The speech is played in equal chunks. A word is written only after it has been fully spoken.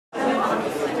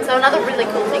So another really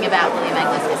cool thing about William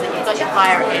Angliss is that you've got your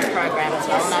higher ed program as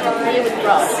well. And I'm here with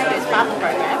Ross, who's part of the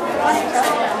program.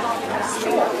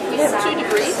 Sure. We have 2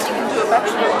 degrees. You can do a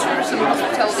Bachelor of Tourism,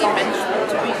 Hospitality and Management,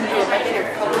 or you can do a Bachelor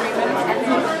of Culinary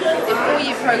Management. They're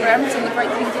 4-year programs, and the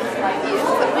great thing is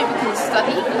that people can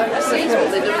study overseas while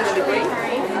they're doing the degree.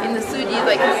 In the 3rd year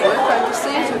they can work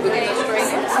overseas or within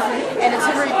Australia, and it's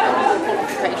a very valuable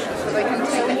qualification, so they can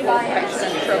take that qualification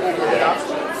and travel with it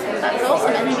afterwards. That's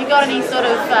awesome. And have you got any sort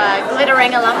of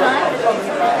glittering alumni?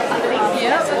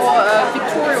 Yeah, or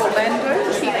Victoria Orlando.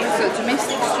 She is a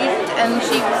domestic student, and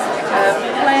she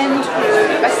planned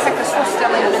her backpackers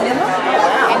hostel in Manila,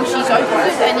 and she's opened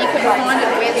it, and you can find it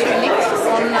where to next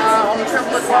on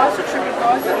TripAdvisor.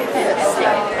 That's a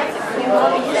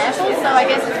cool example. So I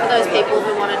guess it's for those people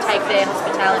who want to take their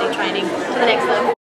hospitality training to the next level.